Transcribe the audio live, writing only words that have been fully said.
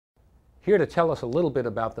Here to tell us a little bit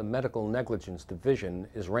about the Medical Negligence Division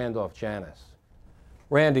is Randolph Janis.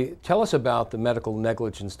 Randy, tell us about the Medical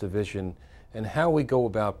Negligence Division and how we go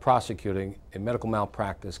about prosecuting a medical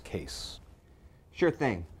malpractice case. Sure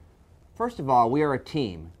thing. First of all, we are a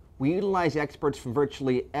team. We utilize experts from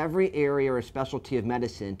virtually every area or specialty of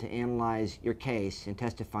medicine to analyze your case and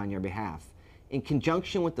testify on your behalf. In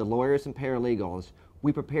conjunction with the lawyers and paralegals,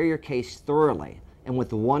 we prepare your case thoroughly and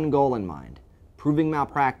with one goal in mind: proving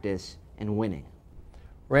malpractice and winning.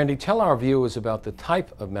 Randy, tell our viewers about the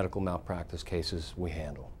type of medical malpractice cases we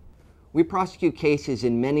handle. We prosecute cases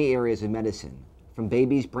in many areas of medicine, from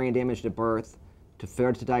babies' brain damage at birth to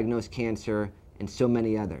failure to diagnose cancer and so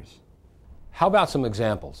many others. How about some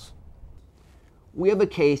examples? We have a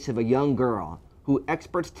case of a young girl who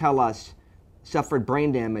experts tell us suffered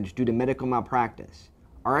brain damage due to medical malpractice.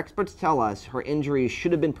 Our experts tell us her injuries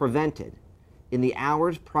should have been prevented. In the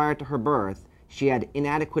hours prior to her birth, she had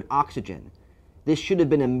inadequate oxygen. This should have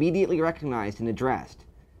been immediately recognized and addressed.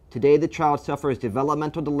 Today, the child suffers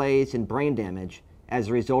developmental delays and brain damage as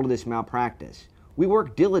a result of this malpractice. We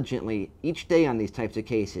work diligently each day on these types of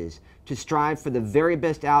cases to strive for the very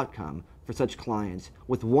best outcome for such clients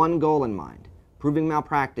with one goal in mind: proving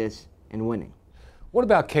malpractice and winning. What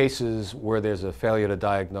about cases where there's a failure to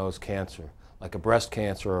diagnose cancer, like a breast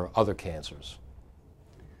cancer or other cancers?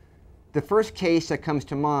 The first case that comes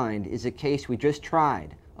to mind is a case we just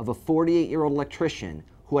tried of a 48-year-old electrician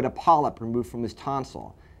who had a polyp removed from his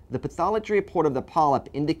tonsil. The pathology report of the polyp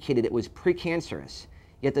indicated it was precancerous,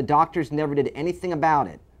 yet the doctors never did anything about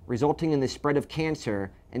it, resulting in the spread of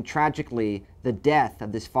cancer and, tragically, the death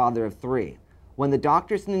of this father of three. When the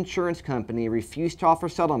doctors and insurance company refused to offer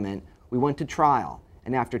settlement, we went to trial,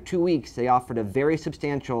 and after 2 weeks they offered a very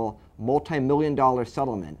substantial multi-million-dollar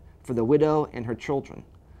settlement for the widow and her children.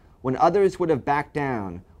 When others would have backed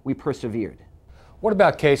down, we persevered. What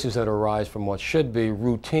about cases that arise from what should be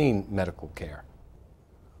routine medical care?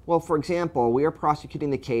 Well, for example, we are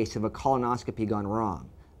prosecuting the case of a colonoscopy gone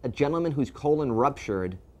wrong. A gentleman whose colon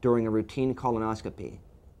ruptured during a routine colonoscopy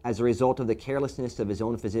as a result of the carelessness of his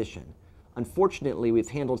own physician. Unfortunately, we've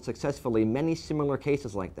handled successfully many similar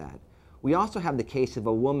cases like that. We also have the case of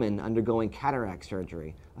a woman undergoing cataract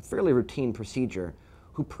surgery, a fairly routine procedure,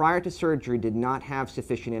 who prior to surgery did not have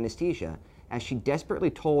sufficient anesthesia, as she desperately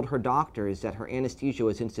told her doctors that her anesthesia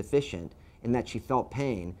was insufficient and that she felt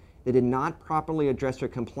pain. They did not properly address her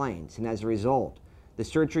complaints, and as a result, the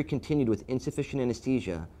surgery continued with insufficient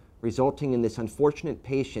anesthesia, resulting in this unfortunate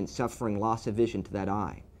patient suffering loss of vision to that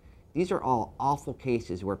eye. These are all awful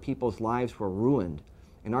cases where people's lives were ruined,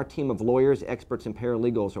 and our team of lawyers, experts, and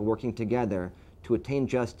paralegals are working together to attain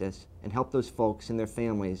justice and help those folks and their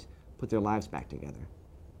families put their lives back together.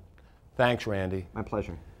 Thanks, Randy. My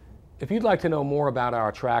pleasure. If you'd like to know more about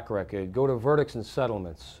our track record, go to Verdicts and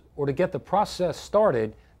Settlements, or to get the process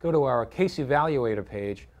started, go to our Case Evaluator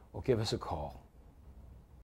page or give us a call.